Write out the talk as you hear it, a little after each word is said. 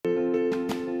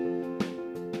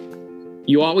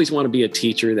you always want to be a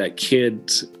teacher that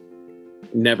kids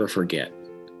never forget.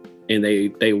 And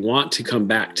they want to come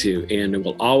back to and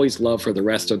will always love for the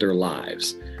rest of their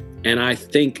lives. And I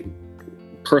think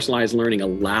personalized learning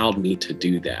allowed me to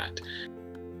do that.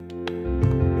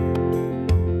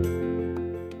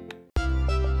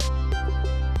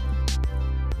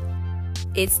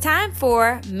 It's time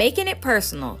for Making It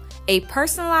Personal, a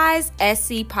personalized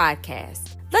SC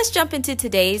podcast. Let's jump into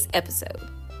today's episode.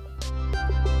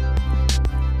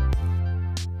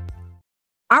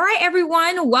 All right,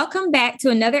 everyone. Welcome back to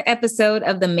another episode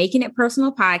of the Making It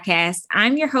Personal podcast.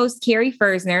 I'm your host, Carrie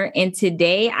Fersner, and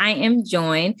today I am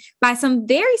joined by some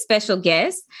very special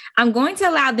guests. I'm going to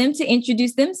allow them to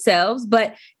introduce themselves,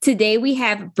 but today we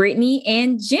have Brittany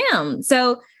and Jim.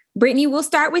 So Brittany, we'll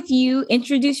start with you.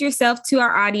 Introduce yourself to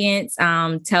our audience.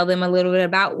 Tell them a little bit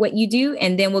about what you do,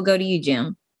 and then we'll go to you,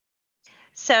 Jim.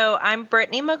 So I'm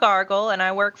Brittany McGargle, and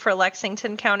I work for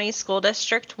Lexington County School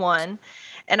District 1.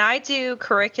 And I do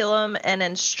curriculum and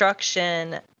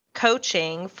instruction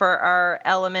coaching for our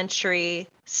elementary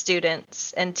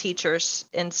students and teachers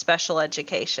in special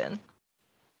education.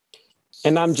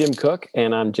 And I'm Jim Cook,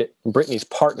 and I'm Brittany's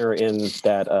partner in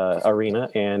that arena,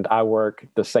 and I work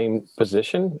the same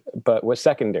position, but with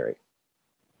secondary.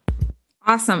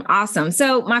 Awesome.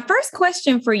 So my first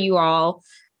question for you all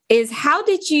is, how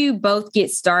did you both get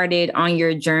started on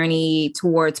your journey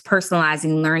towards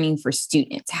personalizing learning for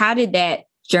students? How did that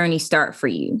journey start for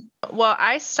you? Well,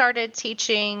 I started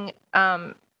teaching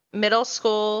middle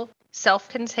school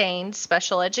self-contained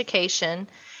special education,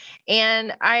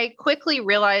 and I quickly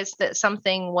realized that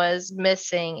something was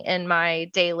missing in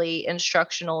my daily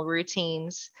instructional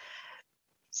routines.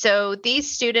 So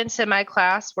these students in my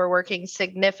class were working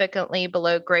significantly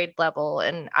below grade level,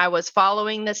 and I was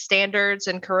following the standards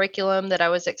and curriculum that I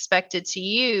was expected to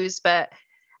use, but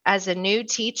as a new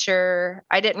teacher,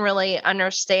 I didn't really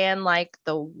understand like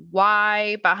the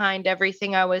why behind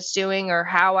everything I was doing or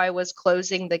how I was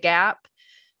closing the gap.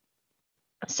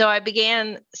 So I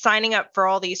began signing up for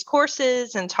all these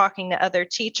courses and talking to other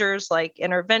teachers like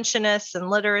interventionists and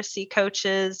literacy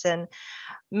coaches, and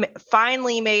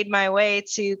finally made my way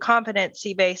to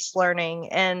competency-based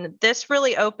learning. And this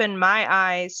really opened my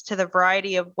eyes to the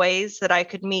variety of ways that I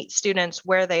could meet students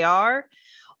where they are,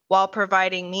 while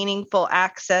providing meaningful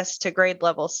access to grade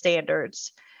level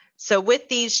standards. So with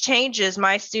these changes,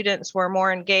 my students were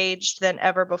more engaged than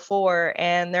ever before,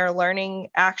 and their learning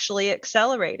actually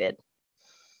accelerated.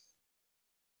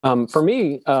 For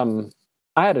me,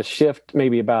 I had a shift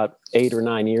maybe about 8 or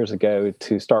 9 years ago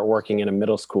to start working in a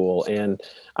middle school. And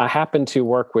I happened to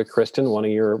work with Kristen, one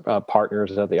of your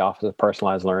partners at the Office of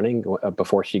Personalized Learning,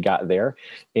 before she got there.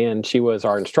 And she was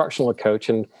our instructional coach.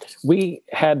 And we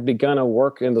had begun a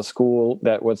work in the school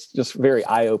that was just very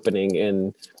eye-opening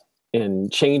in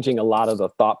changing a lot of the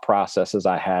thought processes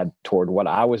I had toward what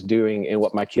I was doing and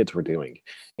what my kids were doing.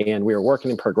 And we were working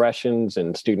in progressions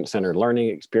and student-centered learning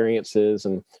experiences.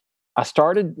 And I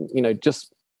started,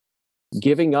 just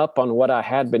giving up on what I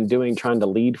had been doing, trying to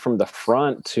lead from the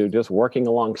front, to just working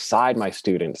alongside my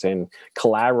students and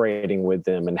collaborating with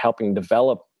them and helping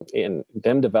develop and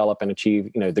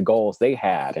achieve, the goals they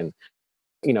had. And,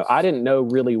 I didn't know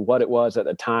really what it was at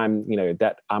the time,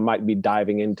 that I might be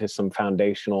diving into some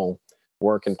foundational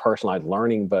work in personalized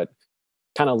learning. But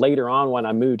kind of later on, when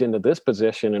I moved into this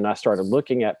position and I started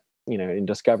looking at, and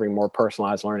discovering more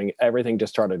personalized learning, everything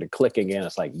just started to click again.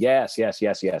 It's like, yes.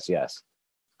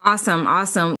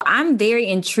 Awesome. I'm very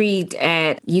intrigued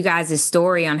at you guys'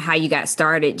 story on how you got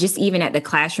started, just even at the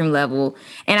classroom level.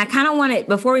 And I kind of want to,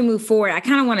 before we move forward, I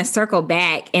kind of want to circle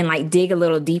back and like dig a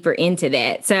little deeper into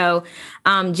that. So,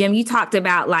 Jim, you talked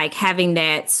about like having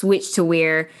that switch to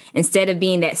where instead of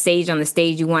being that sage on the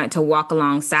stage, you wanted to walk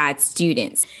alongside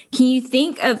students. Can you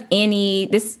think of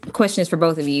this question is for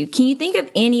both of you. Can you think of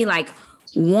any like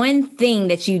one thing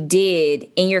that you did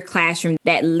in your classroom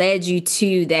that led you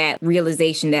to that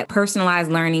realization that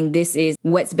personalized learning, this is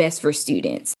what's best for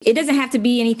students? It doesn't have to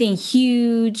be anything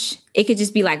huge. It could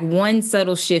just be like one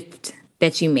subtle shift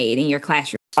that you made in your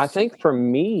classroom. I think for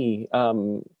me,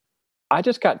 I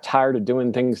just got tired of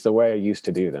doing things the way I used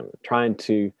to do them,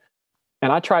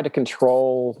 and I tried to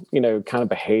control, kind of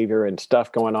behavior and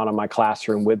stuff going on in my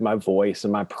classroom with my voice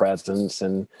and my presence.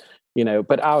 And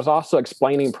but I was also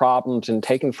explaining problems and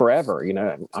taking forever.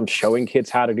 I'm showing kids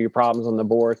how to do problems on the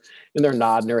board and they're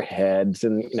nodding their heads.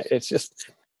 And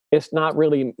it's not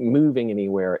really moving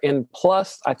anywhere. And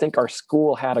plus, I think our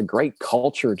school had a great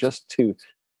culture just to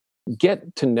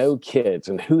get to know kids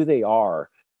and who they are.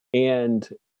 And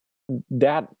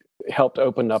that helped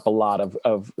open up a lot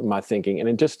of my thinking, and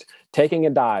then just taking a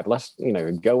dive. Let's,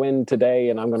 go in today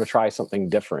and I'm going to try something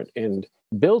different, and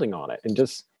building on it,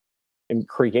 and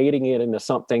creating it into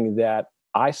something that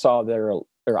I saw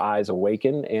their eyes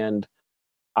awaken, and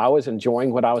I was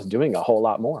enjoying what I was doing a whole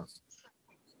lot more.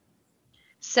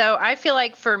 So I feel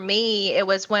like for me, it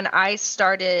was when I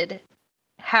started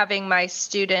having my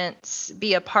students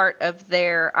be a part of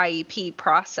their IEP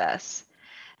process.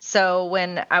 So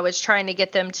when I was trying to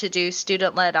get them to do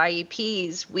student-led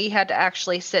IEPs, we had to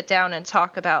actually sit down and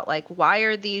talk about, like, why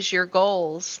are these your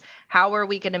goals? How are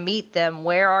we going to meet them?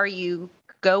 Where are you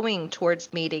going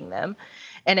towards meeting them?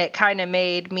 And it kind of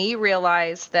made me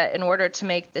realize that in order to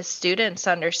make the students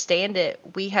understand it,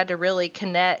 we had to really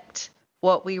connect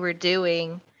what we were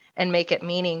doing and make it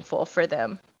meaningful for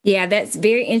them. Yeah, that's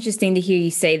very interesting to hear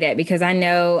you say that, because I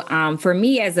know for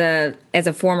me as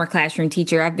a former classroom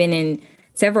teacher, I've been in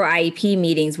several IEP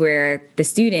meetings where the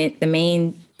student, the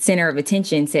main center of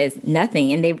attention, says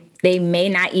nothing, and they may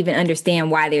not even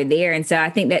understand why they're there. And so I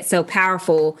think that's so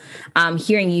powerful,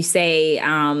 hearing you say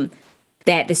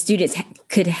that the students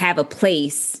could have a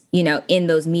place, in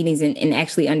those meetings, and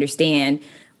actually understand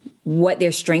what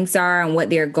their strengths are and what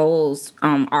their goals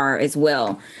are as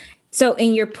well. So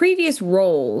in your previous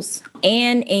roles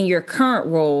and in your current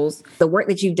roles, the work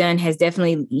that you've done has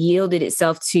definitely yielded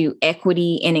itself to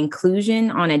equity and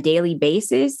inclusion on a daily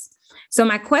basis. So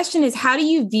my question is, how do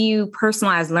you view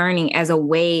personalized learning as a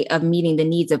way of meeting the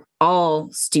needs of all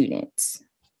students?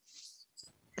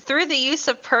 Through the use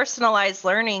of personalized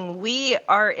learning, we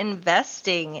are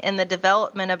investing in the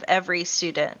development of every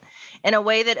student in a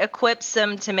way that equips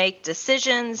them to make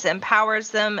decisions, empowers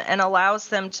them, and allows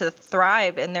them to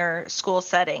thrive in their school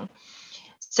setting.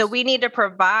 So we need to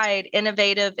provide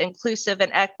innovative, inclusive,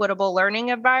 and equitable learning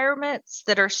environments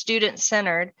that are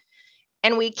student-centered.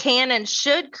 And we can and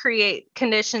should create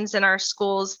conditions in our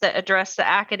schools that address the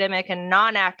academic and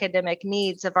non-academic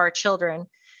needs of our children.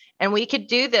 And we could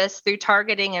do this through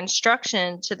targeting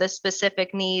instruction to the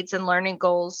specific needs and learning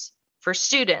goals for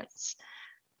students.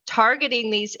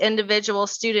 Targeting these individual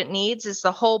student needs is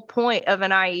the whole point of an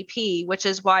IEP, which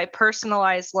is why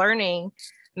personalized learning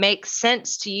makes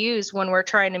sense to use when we're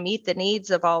trying to meet the needs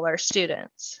of all our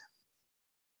students.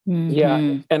 Mm-hmm.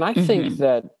 Yeah, and I think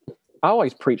that I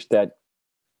always preach that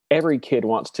every kid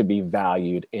wants to be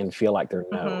valued and feel like they're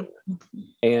known.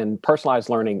 And personalized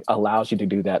learning allows you to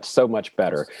do that so much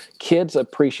better. Kids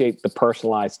appreciate the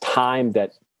personalized time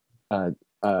that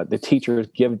the teachers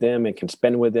give them and can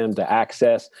spend with them to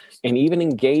access and even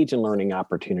engage in learning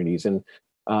opportunities. And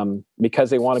because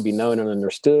they want to be known and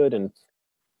understood, and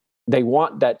they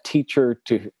want that teacher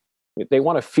they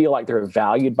want to feel like they're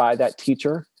valued by that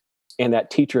teacher, and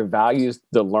that teacher values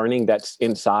the learning that's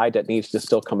inside that needs to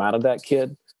still come out of that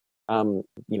kid.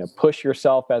 Push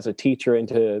yourself as a teacher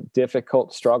into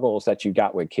difficult struggles that you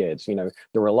got with kids, the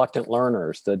reluctant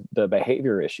learners, the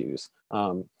behavior issues.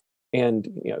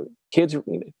 Kids,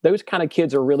 those kind of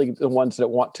kids are really the ones that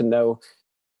want to know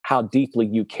how deeply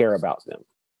you care about them.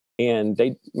 And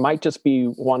they might just be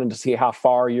wanting to see how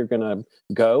far you're going to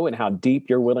go and how deep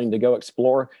you're willing to go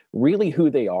explore really who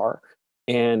they are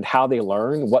and how they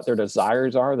learn, what their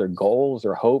desires are, their goals,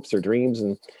 their hopes, their dreams.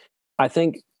 And I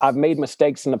think I've made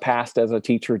mistakes in the past as a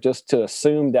teacher just to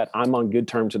assume that I'm on good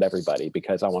terms with everybody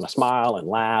because I want to smile and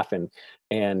laugh and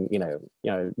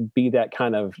be that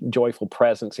kind of joyful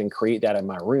presence and create that in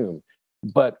my room.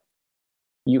 But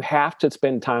you have to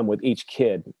spend time with each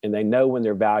kid, and they know when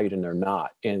they're valued and they're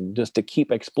not. And just to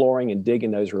keep exploring and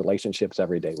digging those relationships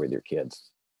every day with your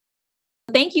kids.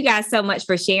 Thank you guys so much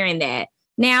for sharing that.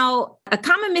 Now, a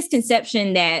common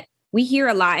misconception that we hear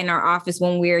a lot in our office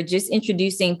when we're just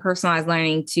introducing personalized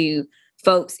learning to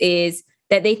folks is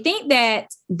that they think that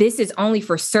this is only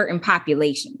for certain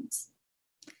populations.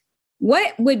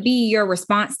 What would be your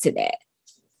response to that?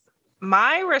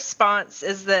 My response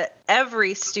is that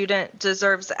every student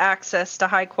deserves access to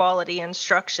high quality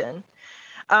instruction.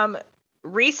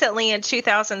 Recently in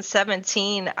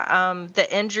 2017, the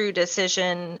Andrew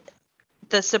decision,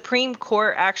 the Supreme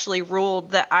Court actually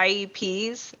ruled that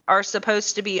IEPs are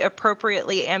supposed to be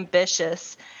appropriately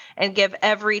ambitious and give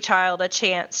every child a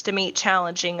chance to meet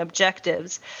challenging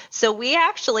objectives. So we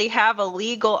actually have a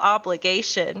legal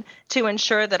obligation to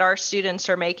ensure that our students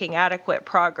are making adequate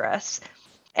progress.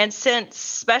 And since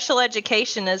special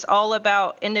education is all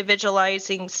about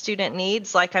individualizing student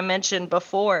needs, like I mentioned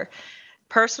before,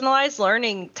 personalized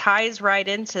learning ties right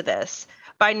into this.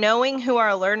 By knowing who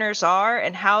our learners are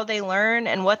and how they learn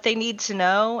and what they need to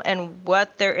know and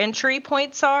what their entry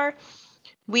points are,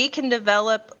 we can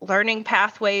develop learning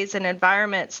pathways and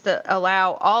environments that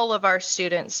allow all of our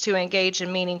students to engage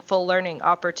in meaningful learning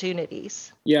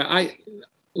opportunities. Yeah,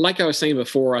 like I was saying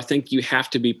before, I think you have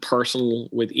to be personal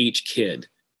with each kid.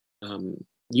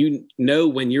 You know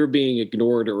when you're being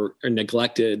ignored or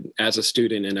neglected as a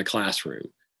student in a classroom.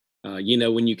 You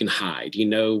know when you can hide. You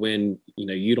know when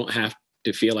you don't have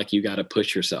to feel like you got to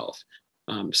push yourself.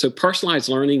 So personalized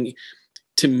learning,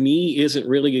 to me, isn't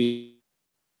really,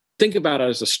 think about it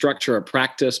as a structure of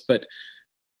practice, but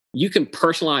you can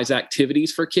personalize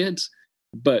activities for kids.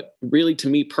 But really, to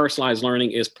me, personalized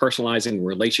learning is personalizing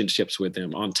relationships with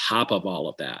them on top of all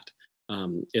of that.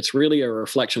 It's really a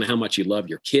reflection of how much you love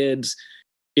your kids.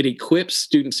 It equips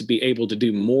students to be able to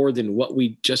do more than what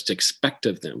we just expect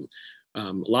of them.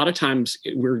 A lot of times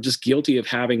we're just guilty of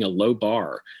having a low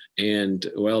bar and,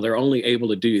 well, they're only able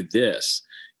to do this.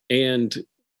 And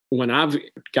when I've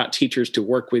got teachers to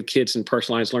work with kids in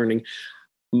personalized learning,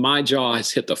 my jaw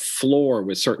has hit the floor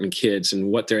with certain kids and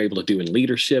what they're able to do in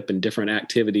leadership and different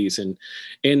activities.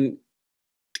 And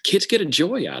kids get a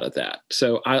joy out of that.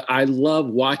 So I love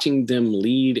watching them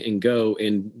lead and go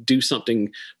and do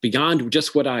something beyond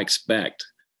just what I expect.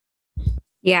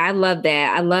 Yeah, I love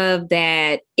that. I love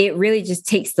that it really just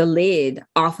takes the lid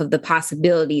off of the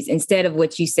possibilities instead of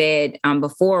what you said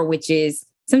before, which is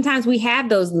sometimes we have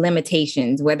those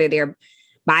limitations, whether they're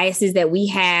biases that we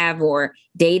have or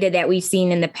data that we've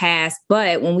seen in the past.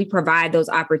 But when we provide those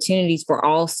opportunities for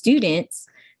all students,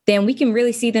 then we can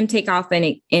really see them take off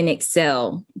and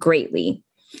excel greatly.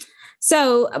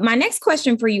 So my next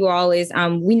question for you all is,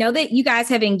 we know that you guys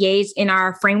have engaged in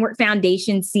our Framework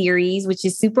Foundation series, which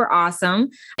is super awesome,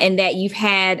 and that you've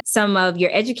had some of your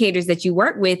educators that you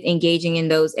work with engaging in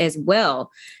those as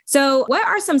well. So what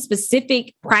are some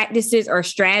specific practices or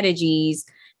strategies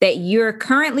that you're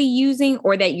currently using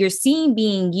or that you're seeing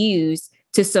being used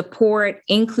to support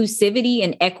inclusivity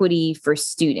and equity for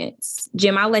students?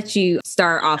 Jim, I'll let you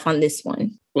start off on this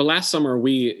one. Well, last summer,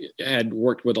 we had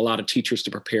worked with a lot of teachers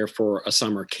to prepare for a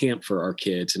summer camp for our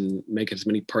kids and make as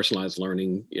many personalized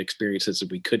learning experiences as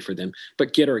we could for them,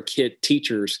 but get our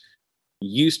teachers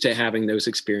used to having those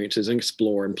experiences and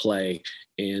explore and play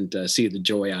and see the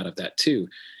joy out of that too.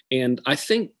 And I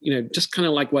think, just kind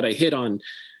of like what I hit on,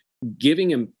 giving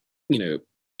them,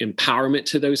 empowerment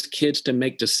to those kids to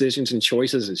make decisions and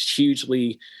choices is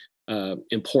hugely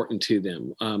important to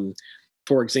them.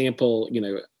 For example,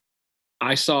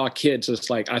 I saw kids,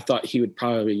 it's like I thought he would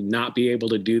probably not be able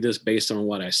to do this based on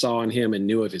what I saw in him and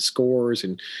knew of his scores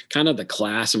and kind of the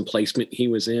class and placement he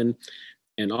was in.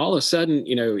 And all of a sudden,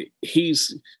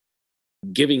 he's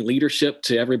giving leadership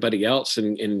to everybody else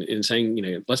and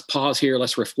saying, let's pause here,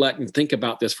 let's reflect and think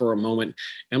about this for a moment.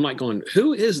 And I'm like going,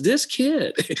 who is this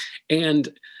kid? And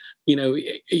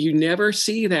you never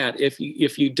see that if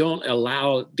you don't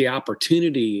allow the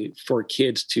opportunity for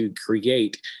kids to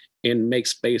create and make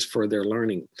space for their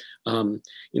learning.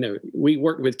 We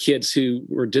worked with kids who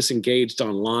were disengaged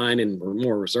online and were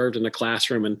more reserved in the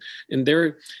classroom, and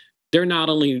they're not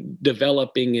only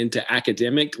developing into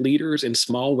academic leaders in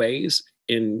small ways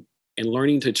and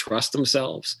learning to trust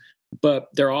themselves, but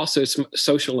they're also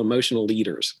social emotional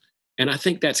leaders. And I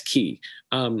think that's key.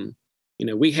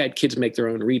 We had kids make their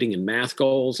own reading and math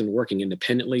goals and working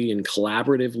independently and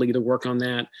collaboratively to work on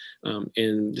that.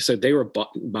 And so they were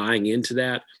buying into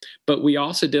that. But we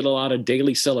also did a lot of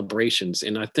daily celebrations.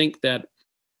 And I think that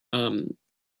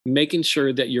making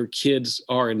sure that your kids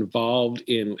are involved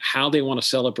in how they want to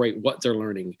celebrate what they're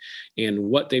learning and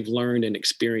what they've learned and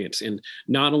experienced, and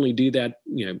not only do that,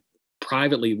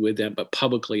 privately with them, but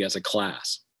publicly as a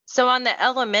class. So on the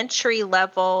elementary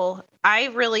level, I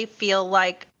really feel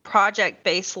like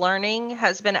project-based learning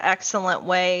has been an excellent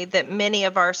way that many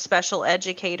of our special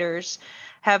educators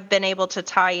have been able to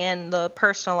tie in the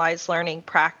personalized learning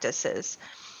practices.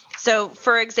 So,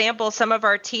 for example, some of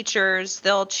our teachers,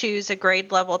 they'll choose a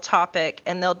grade level topic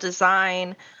and they'll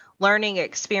design learning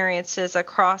experiences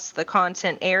across the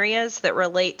content areas that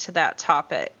relate to that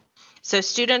topic. So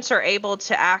students are able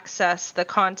to access the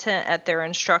content at their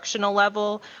instructional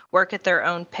level, work at their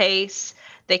own pace.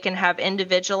 They can have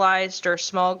individualized or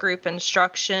small group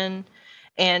instruction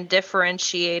and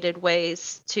differentiated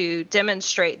ways to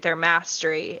demonstrate their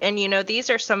mastery. And, these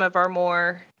are some of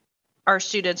our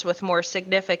students with more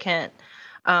significant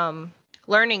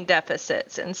learning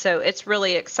deficits. And so it's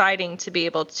really exciting to be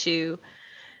able to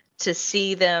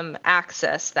see them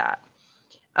access that.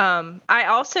 I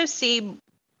also see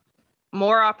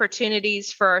more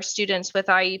opportunities for our students with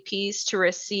IEPs to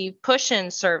receive push-in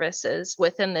services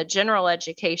within the general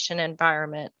education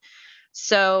environment.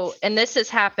 So, and this is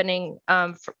happening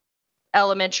for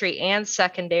elementary and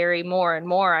secondary more and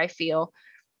more, I feel.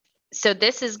 So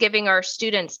this is giving our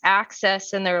students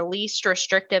access in their least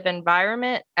restrictive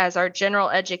environment as our general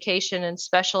education and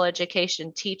special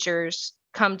education teachers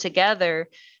come together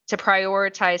to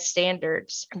prioritize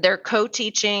standards. They're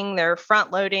co-teaching, they're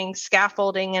front-loading,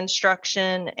 scaffolding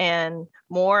instruction, and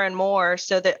more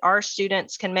so that our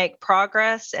students can make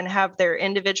progress and have their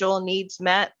individual needs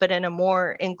met, but in a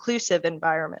more inclusive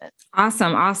environment.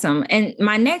 Awesome. And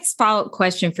my next follow-up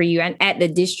question for you, at the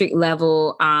district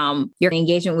level, your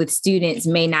engagement with students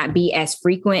may not be as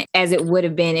frequent as it would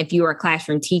have been if you were a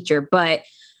classroom teacher, but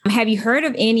have you heard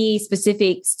of any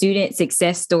specific student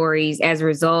success stories as a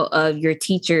result of your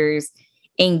teachers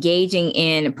engaging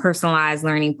in personalized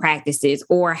learning practices,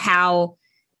 or how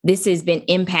this has been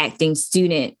impacting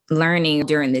student learning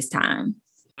during this time?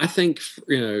 I think,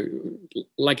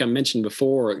 like I mentioned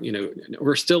before,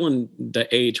 we're still in the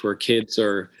age where kids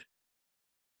are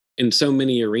in so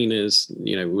many arenas,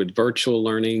 with virtual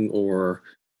learning, or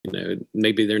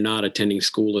maybe they're not attending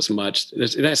school as much.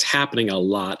 That's happening a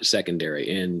lot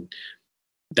secondary, and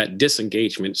that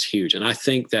disengagement's huge. And I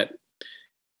think that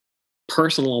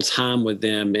personal time with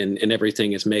them and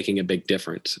everything is making a big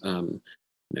difference.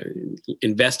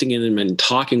 Investing in them and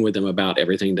talking with them about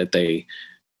everything that they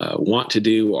want to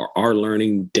do, or are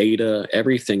learning, data,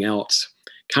 everything else,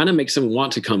 kind of makes them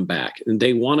want to come back. And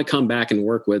they want to come back and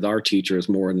work with our teachers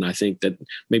more than I think that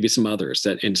maybe some others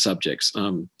that in subjects.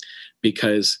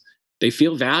 Because they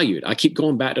feel valued. I keep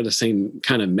going back to the same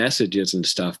kind of messages and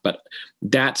stuff, but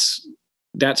that's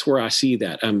where I see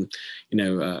that.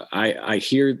 I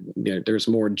hear there's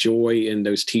more joy in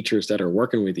those teachers that are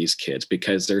working with these kids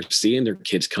because they're seeing their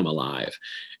kids come alive.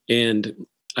 And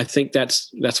I think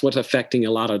that's what's affecting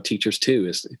a lot of teachers too,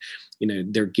 is,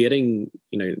 they're getting,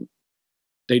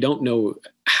 they don't know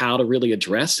how to really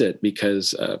address it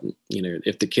because,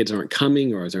 if the kids aren't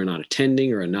coming, or they're not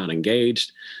attending, or not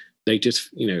engaged, they just,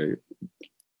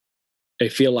 they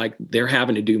feel like they're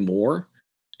having to do more.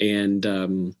 And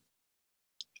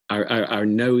I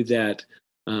know that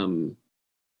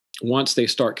once they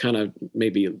start kind of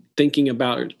maybe thinking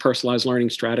about personalized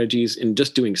learning strategies and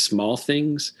just doing small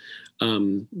things,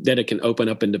 that it can open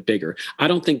up into bigger. I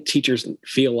don't think teachers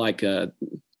feel like,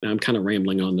 I'm kind of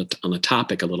rambling on the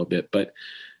topic a little bit, but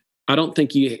I don't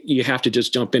think you have to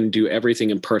just jump in and do everything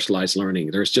in personalized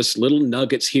learning. There's just little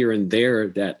nuggets here and there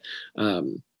that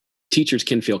teachers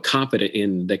can feel confident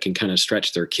in, that can kind of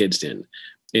stretch their kids in.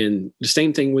 And the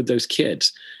same thing with those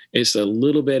kids. It's a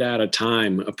little bit at a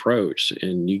time approach,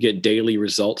 and you get daily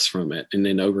results from it. And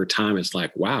then over time, it's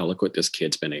like, wow, look what this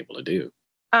kid's been able to do.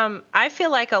 I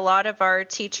feel like a lot of our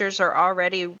teachers are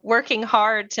already working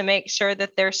hard to make sure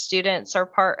that their students are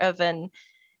part of an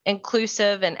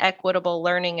inclusive and equitable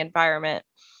learning environment.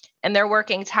 And they're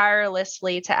working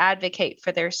tirelessly to advocate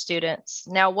for their students.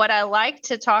 Now, what I like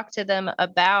to talk to them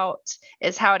about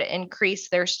is how to increase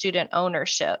their student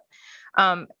ownership.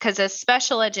 Because as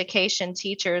special education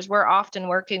teachers, we're often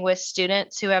working with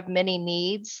students who have many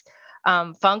needs,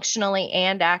 functionally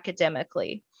and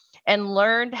academically. And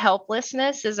learned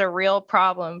helplessness is a real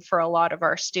problem for a lot of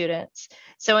our students.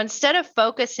 So instead of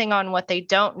focusing on what they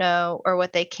don't know or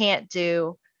what they can't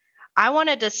do, I want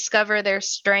to discover their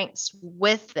strengths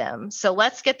with them. So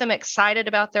let's get them excited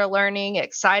about their learning,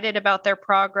 excited about their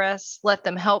progress, let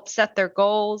them help set their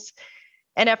goals.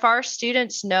 And if our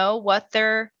students know what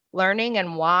they're learning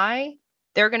and why,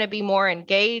 they're going to be more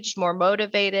engaged, more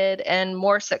motivated, and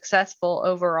more successful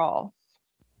overall.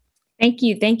 Thank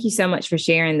you. Thank you so much for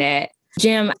sharing that.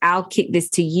 Jim, I'll kick this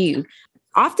to you.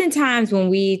 Oftentimes when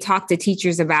we talk to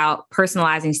teachers about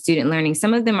personalizing student learning,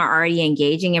 some of them are already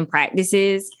engaging in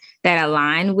practices that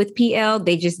align with PL.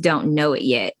 They just don't know it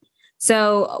yet.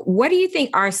 So what do you think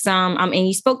are some, and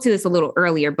you spoke to this a little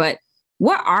earlier, but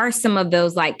what are some of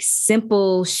those like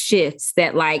simple shifts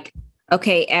that like,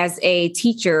 okay, as a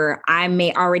teacher, I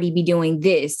may already be doing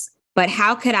this, but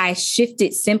how could I shift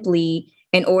it simply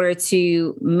in order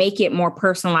to make it more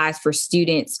personalized for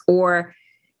students? Or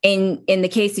in the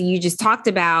case that you just talked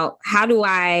about, how do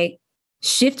I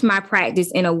shift my practice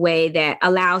in a way that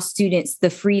allows students the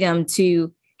freedom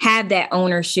to have that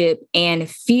ownership and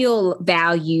feel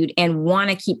valued and want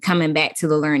to keep coming back to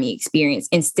the learning experience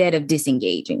instead of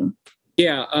disengaging?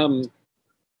 Yeah,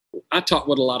 I talk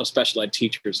with a lot of special ed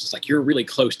teachers. It's like, you're really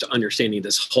close to understanding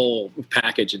this whole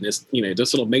package and this,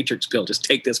 this little matrix pill. Just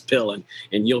take this pill and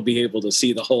you'll be able to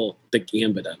see the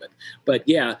gambit of it. But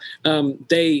yeah,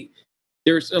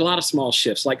 there's a lot of small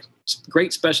shifts. Like,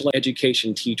 great special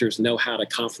education teachers know how to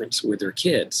conference with their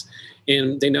kids,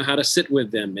 and they know how to sit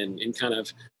with them and kind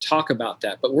of talk about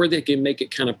that. But where they can make it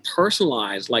kind of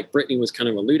personalized, like Brittany was kind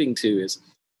of alluding to, is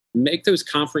make those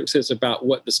conferences about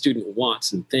what the student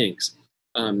wants and thinks.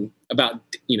 about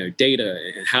data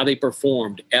and how they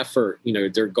performed, effort,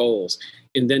 their goals,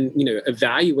 and then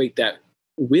evaluate that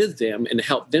with them and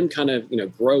help them kind of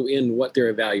grow in what their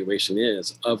evaluation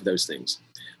is of those things.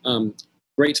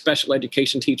 Great special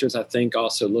education teachers, I think,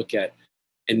 also look at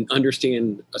and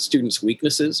understand a student's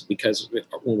weaknesses, because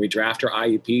when we draft our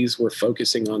IEPs, we're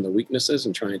focusing on the weaknesses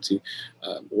and trying to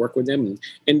work with them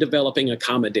and developing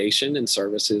accommodation and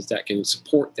services that can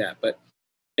support that. But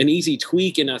an easy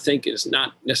tweak, and I think is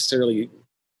not necessarily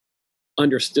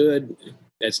understood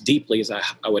as deeply as I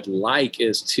would like,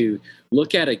 is to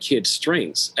look at a kid's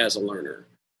strengths as a learner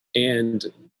and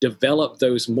develop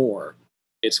those more.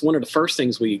 It's one of the first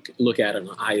things we look at in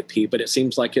an IEP, but it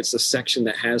seems like it's the section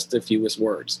that has the fewest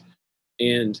words.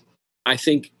 And I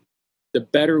think the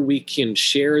better we can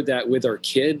share that with our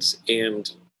kids and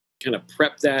kind of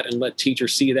prep that and let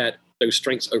teachers see that those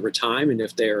strengths over time, and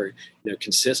if they're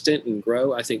consistent and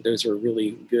grow, I think those are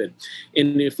really good.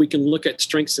 And if we can look at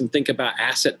strengths and think about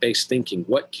asset-based thinking,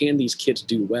 what can these kids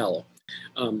do well?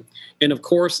 And of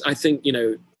course, I think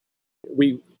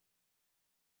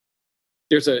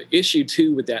there's an issue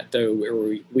too with that, though,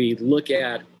 where we look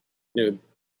at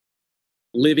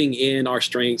living in our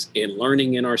strengths and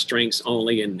learning in our strengths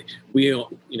only, and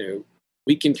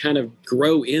we can kind of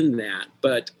grow in that.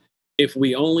 But if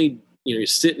we only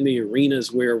sit in the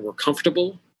arenas where we're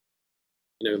comfortable,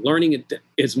 learning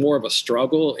is more of a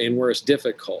struggle and where it's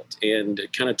difficult. And to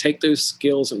kind of take those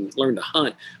skills and learn to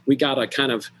hunt, we got to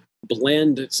kind of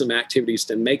blend some activities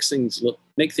to make things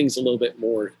a little bit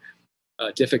more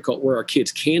difficult, where our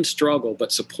kids can struggle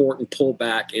but support and pull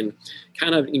back and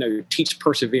kind of teach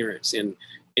perseverance and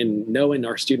knowing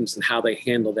our students and how they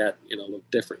handle that a little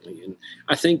differently. And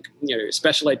I think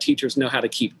special ed teachers know how to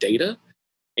keep data,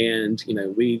 and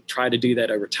we try to do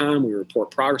that over time. We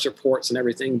report progress reports and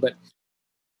everything, but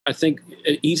I think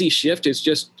an easy shift is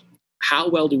just how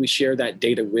well do we share that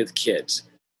data with kids?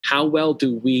 How well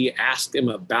do we ask them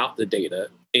about the data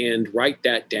and write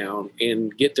that down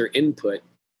and get their input?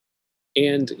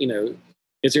 And,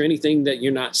 is there anything that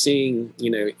you're not seeing,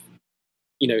 in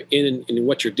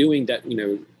what you're doing that,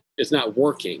 is not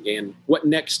working? And what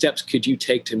next steps could you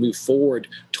take to move forward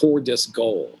toward this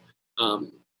goal?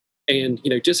 And,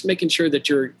 just making sure that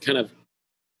you're kind of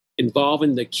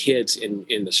involving the kids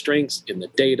in the strengths, in the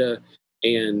data,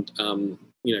 and,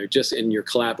 just in your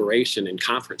collaboration and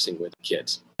conferencing with the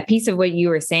kids. A piece of what you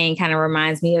were saying kind of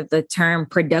reminds me of the term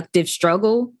productive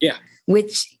struggle. Yeah.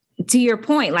 Which, to your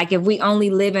point, like if we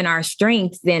only live in our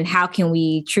strengths, then how can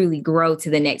we truly grow to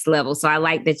the next level? So I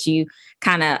like that you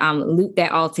kind of loop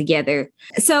that all together.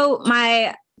 So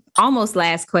my almost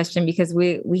last question, because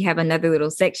we have another little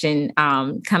section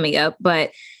coming up, but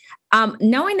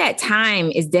knowing that time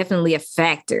is definitely a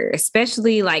factor,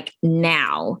 especially like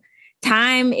now.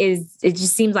 It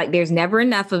just seems like there's never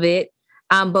enough of it.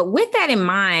 But with that in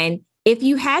mind, if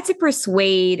you had to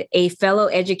persuade a fellow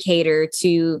educator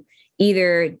to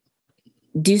either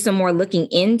do some more looking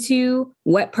into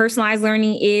what personalized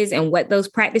learning is and what those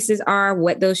practices are,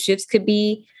 what those shifts could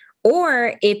be,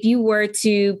 or if you were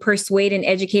to persuade an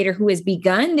educator who has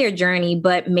begun their journey,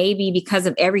 but maybe because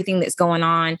of everything that's going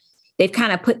on, they've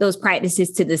kind of put those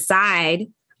practices to the side,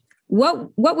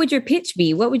 what would your pitch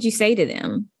be? What would you say to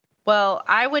them? Well,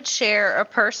 I would share a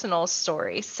personal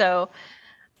story. So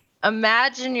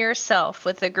imagine yourself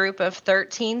with a group of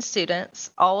 13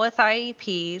 students, all with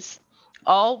IEPs,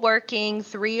 all working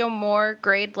 3 or more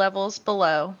grade levels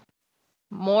below.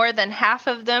 More than half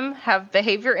of them have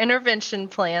behavior intervention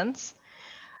plans.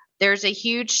 There's a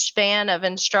huge span of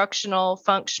instructional,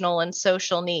 functional, and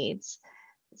social needs.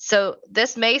 So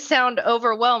this may sound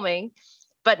overwhelming,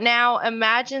 but now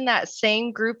imagine that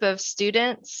same group of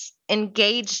students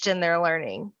engaged in their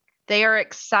learning. They are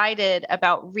excited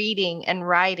about reading and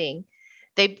writing.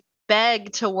 They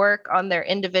beg to work on their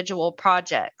individual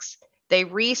projects. They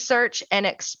research and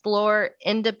explore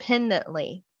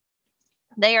independently.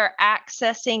 They are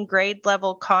accessing grade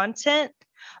level content,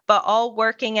 but all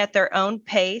working at their own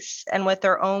pace and with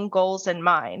their own goals in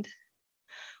mind.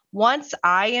 Once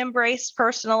I embraced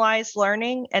personalized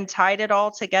learning and tied it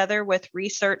all together with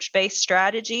research-based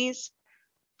strategies,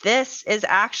 this is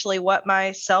actually what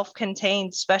my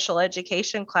self-contained special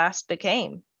education class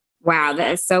became. Wow,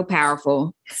 that is so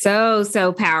powerful.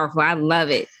 So powerful. I love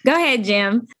it. Go ahead,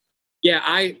 Jim. Yeah,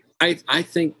 I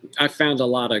think I found a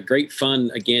lot of great fun,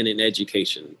 again, in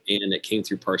education, and it came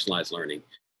through personalized learning.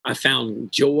 I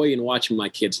found joy in watching my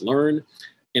kids learn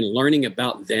and learning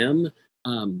about them.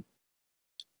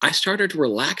 I started to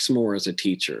relax more as a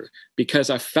teacher because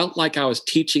I felt like I was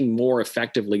teaching more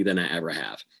effectively than I ever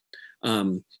have.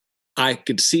 I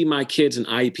could see my kids in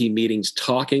IEP meetings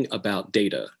talking about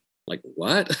data like,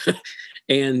 what?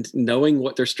 And knowing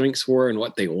what their strengths were and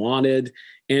what they wanted.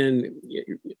 And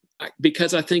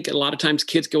because I think a lot of times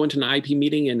kids go into an IEP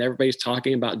meeting and everybody's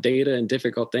talking about data and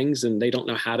difficult things, and they don't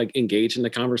know how to engage in the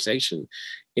conversation.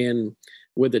 And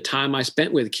with the time I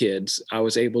spent with kids, I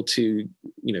was able to,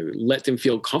 let them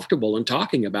feel comfortable in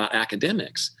talking about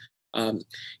academics. I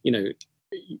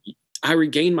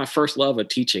regained my first love of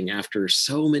teaching after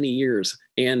so many years.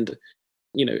 And,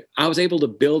 I was able to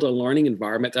build a learning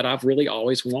environment that I've really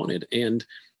always wanted. And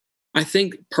I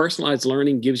think personalized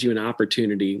learning gives you an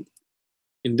opportunity,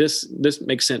 and this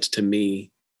makes sense to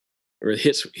me, or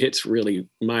hits really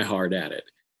my heart at it.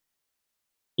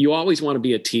 You always want to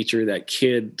be a teacher that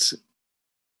kids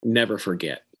never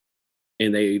forget,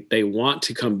 and they want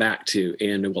to come back to,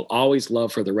 and will always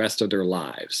love for the rest of their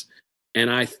lives. And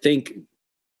I think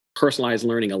personalized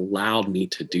learning allowed me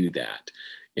to do that.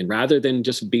 And rather than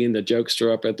just being the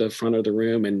jokester up at the front of the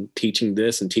room and teaching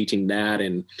this and teaching that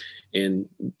and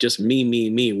just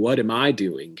me, what am I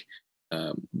doing?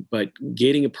 But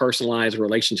getting a personalized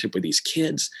relationship with these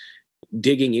kids,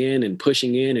 digging in and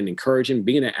pushing in and encouraging,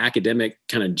 being an academic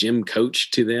kind of gym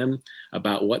coach to them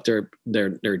about what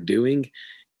they're doing,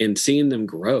 and seeing them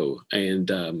grow. And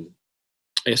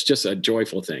it's just a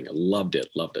joyful thing. I loved it.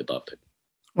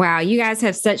 Wow, you guys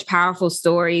have such powerful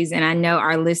stories, and I know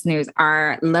our listeners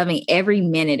are loving every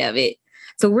minute of it.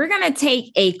 So we're going to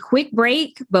take a quick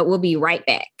break, but we'll be right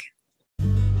back.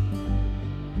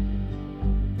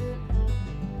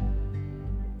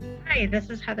 Hi, this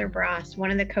is Heather Bross,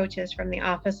 one of the coaches from the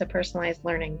Office of Personalized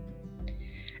Learning.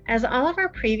 As all of our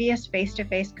previous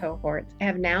face-to-face cohorts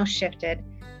have now shifted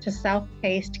to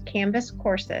self-paced Canvas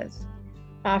courses,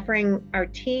 offering our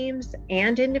teams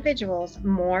and individuals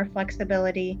more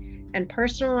flexibility and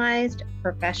personalized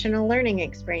professional learning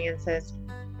experiences,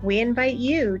 we invite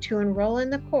you to enroll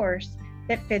in the course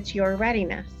that fits your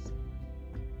readiness.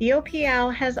 The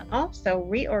OPL has also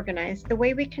reorganized the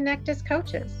way we connect as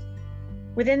coaches.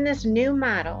 Within this new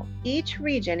model, each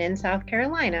region in South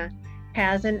Carolina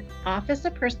has an Office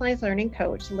of Personalized Learning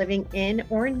coach living in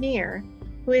or near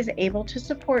who is able to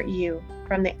support you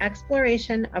from the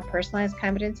exploration of personalized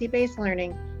competency-based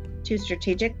learning to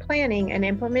strategic planning and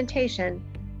implementation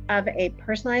of a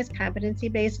personalized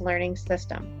competency-based learning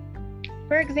system.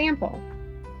 For example,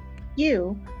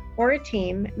 you or a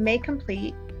team may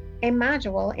complete a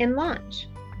module in Launch,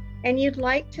 and you'd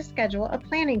like to schedule a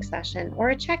planning session or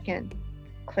a check-in.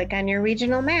 Click on your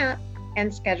regional map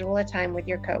and schedule a time with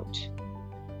your coach.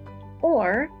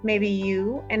 Or maybe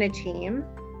you and a team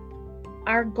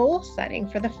are goal setting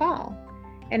for the fall,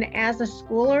 and as a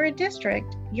school or a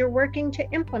district, you're working to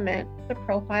implement the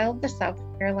profile of the South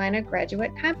Carolina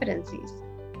graduate competencies.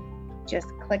 Just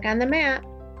click on the map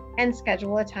and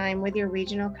schedule a time with your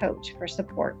regional coach for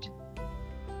support.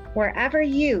 Wherever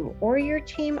you or your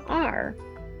team are,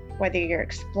 whether you're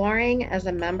exploring as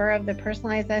a member of the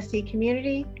Personalized SC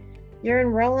community, you're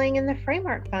enrolling in the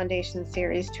Framework Foundation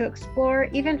series to explore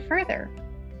even further.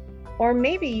 Or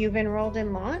maybe you've enrolled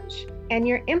in Launch and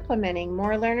you're implementing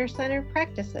more learner-centered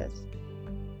practices.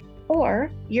 Or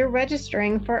you're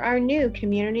registering for our new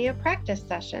Community of Practice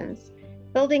sessions,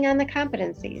 building on the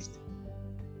competencies.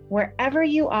 Wherever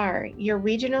you are, your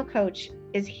regional coach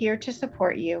is here to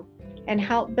support you and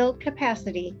help build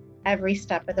capacity every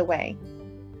step of the way.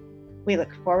 We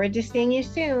look forward to seeing you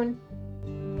soon.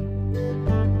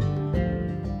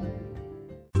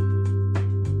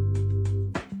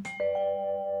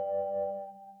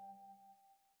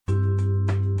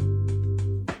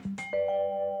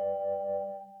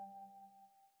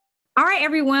 All right,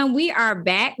 everyone, we are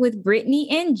back with Brittany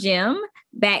and Jim,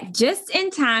 back just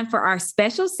in time for our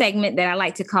special segment that I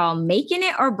like to call Making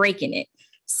It or Breaking It.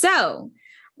 So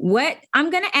what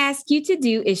I'm going to ask you to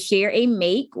do is share a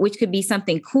make, which could be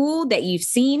something cool that you've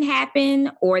seen happen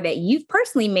or that you've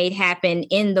personally made happen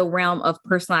in the realm of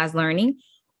personalized learning.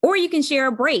 Or you can share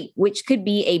a break, which could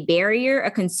be a barrier,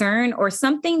 a concern, or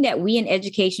something that we in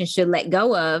education should let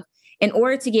go of in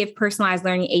order to give personalized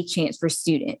learning a chance for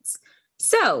students.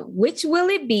 So which will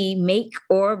it be, make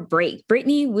or break?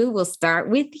 Brittany, we will start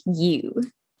with you.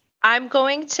 I'm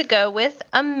going to go with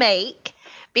a make,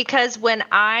 because when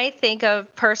I think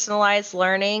of personalized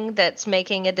learning that's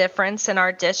making a difference in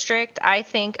our district, I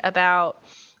think about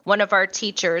one of our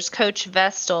teachers, Coach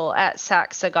Vestal at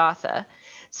Saxe-Gotha.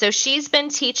 So she's been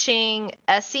teaching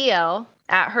SEL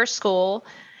at her school.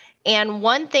 And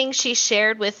one thing she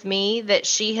shared with me that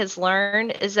she has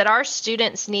learned is that our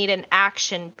students need an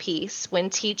action piece when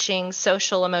teaching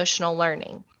social emotional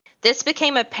learning. This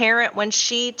became apparent when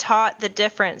she taught the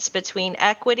difference between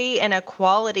equity and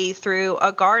equality through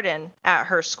a garden at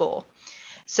her school.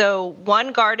 So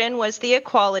one garden was the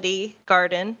equality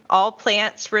garden. All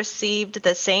plants received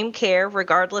the same care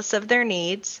regardless of their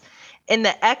needs. In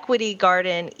the equity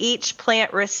garden, each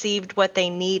plant received what they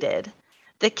needed.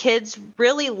 The kids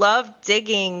really loved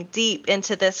digging deep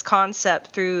into this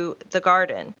concept through the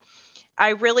garden.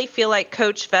 I really feel like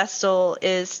Coach Vestal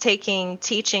is taking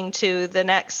teaching to the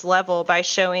next level by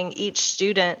showing each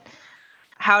student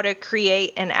how to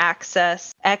create and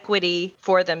access equity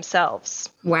for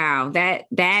themselves. Wow,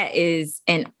 that is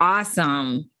an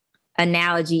awesome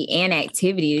analogy and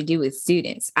activity to do with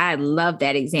students. I love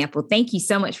that example. Thank you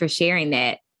so much for sharing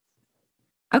that.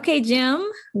 Okay, Jim,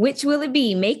 which will it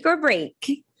be, make or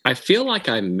break? I feel like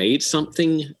I made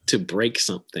something to break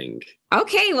something.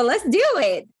 Okay, well, let's do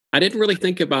it. I didn't really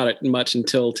think about it much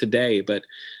until today, but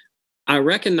I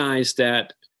recognize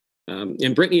that,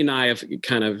 and Brittany and I have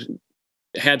kind of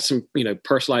had some,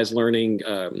 personalized learning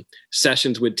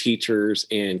sessions with teachers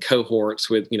and cohorts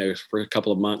with, for a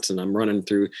couple of months. And I'm running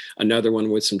through another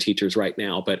one with some teachers right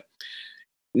now, but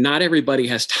not everybody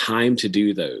has time to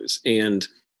do those. And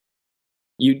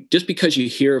just because you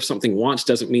hear of something once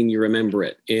doesn't mean you remember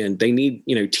it. And they need,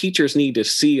 teachers need to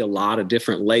see a lot of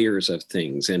different layers of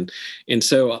things. And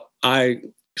so I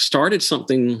started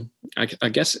something, I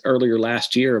guess earlier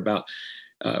last year, about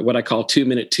what I call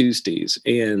 2-Minute Tuesdays.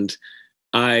 And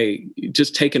I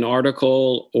just take an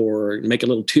article or make a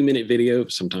little 2-minute video.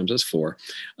 Sometimes it's 4,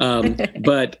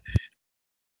 but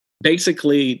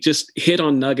basically just hit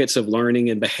on nuggets of learning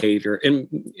and behavior, and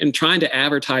trying to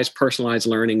advertise personalized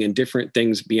learning and different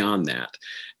things beyond that.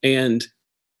 And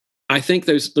I think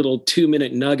those little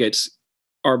 2-minute nuggets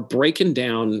are breaking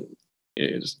down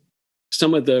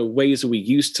some of the ways that we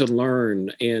used to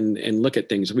learn and look at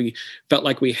things. We felt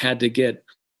like we had to get,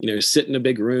 sit in a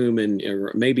big room and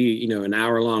maybe, an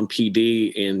hour-long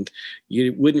PD, and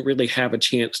you wouldn't really have a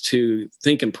chance to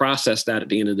think and process that at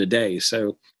the end of the day.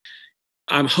 So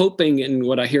I'm hoping, and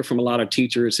what I hear from a lot of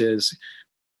teachers is,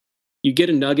 you get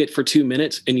a nugget for 2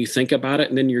 minutes and you think about it,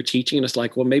 and then you're teaching and it's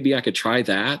like, well, maybe I could try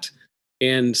that.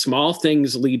 And small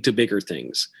things lead to bigger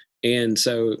things. And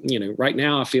so, right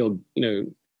now I feel,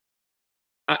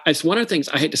 it's one of the things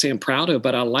I hate to say I'm proud of,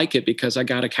 but I like it because I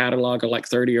got a catalog of like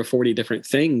 30 or 40 different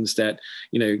things that,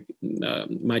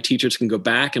 my teachers can go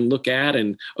back and look at,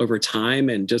 and over time,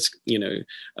 and just,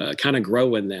 kind of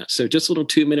grow in that. So just little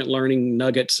 2-minute learning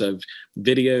nuggets of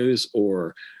videos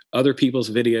or other people's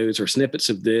videos or snippets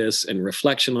of this, and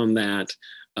reflection on that.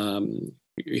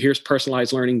 Here's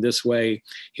personalized learning this way.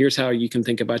 Here's how you can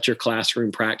think about your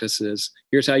classroom practices.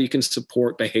 Here's how you can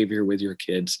support behavior with your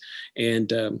kids.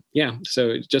 And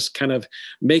so just kind of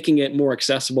making it more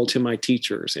accessible to my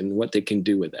teachers and what they can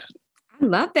do with that. I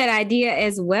love that idea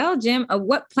as well, Jim.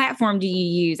 What platform do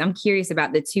you use? I'm curious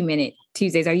about the 2-Minute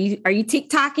Tuesdays. Are you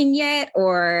TikToking yet,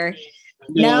 or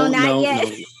no, not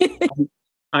yet?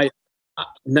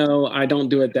 No. I don't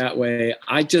do it that way.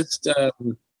 I just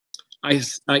I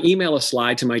email a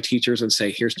slide to my teachers and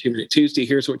say, here's 2-Minute Tuesday,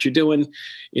 here's what you're doing,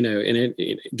 and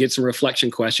it get some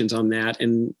reflection questions on that.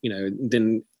 And,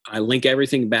 then I link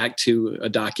everything back to a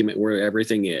document where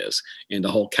everything is, and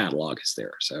the whole catalog is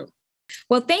there. So.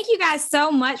 Well, thank you guys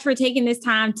so much for taking this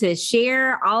time to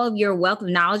share all of your wealth of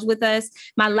knowledge with us.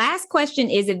 My last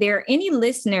question is, if there are any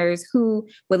listeners who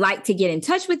would like to get in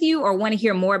touch with you or want to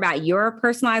hear more about your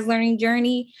personalized learning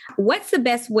journey, what's the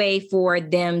best way for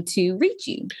them to reach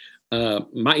you?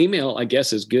 My email, I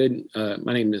guess, is good.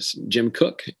 My name is Jim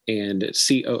Cooke, and it's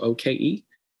COOKE.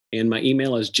 And my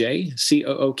email is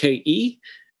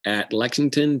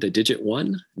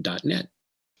jcooke@lexington1.net.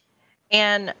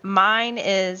 And mine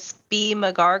is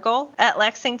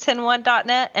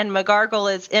bmcgargle@lexington1.net, and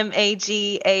McGargle is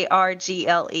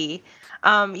MAGARGLE.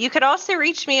 You could also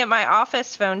reach me at my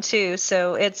office phone too.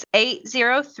 So it's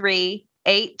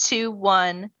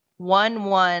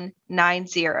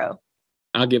 803-821-1190.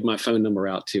 I'll give my phone number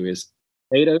out too. Is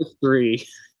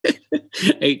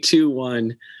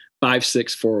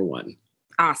 803-821-5641.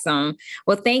 Awesome.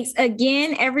 Well, thanks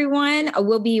again, everyone.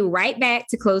 We'll be right back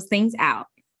to close things out.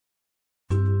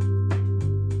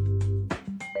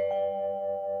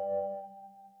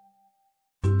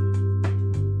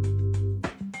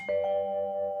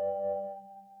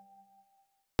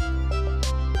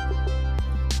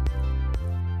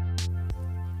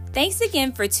 Thanks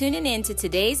again for tuning in to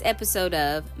today's episode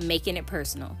of Making It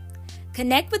Personal.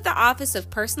 Connect with the Office of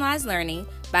Personalized Learning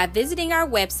by visiting our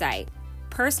website,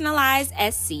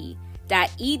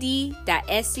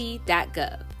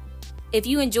 personalizesc.ed.sc.gov. If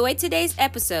you enjoyed today's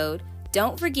episode,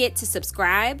 don't forget to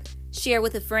subscribe, share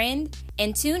with a friend,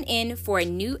 and tune in for a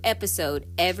new episode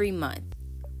every month.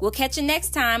 We'll catch you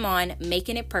next time on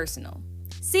Making It Personal.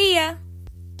 See ya!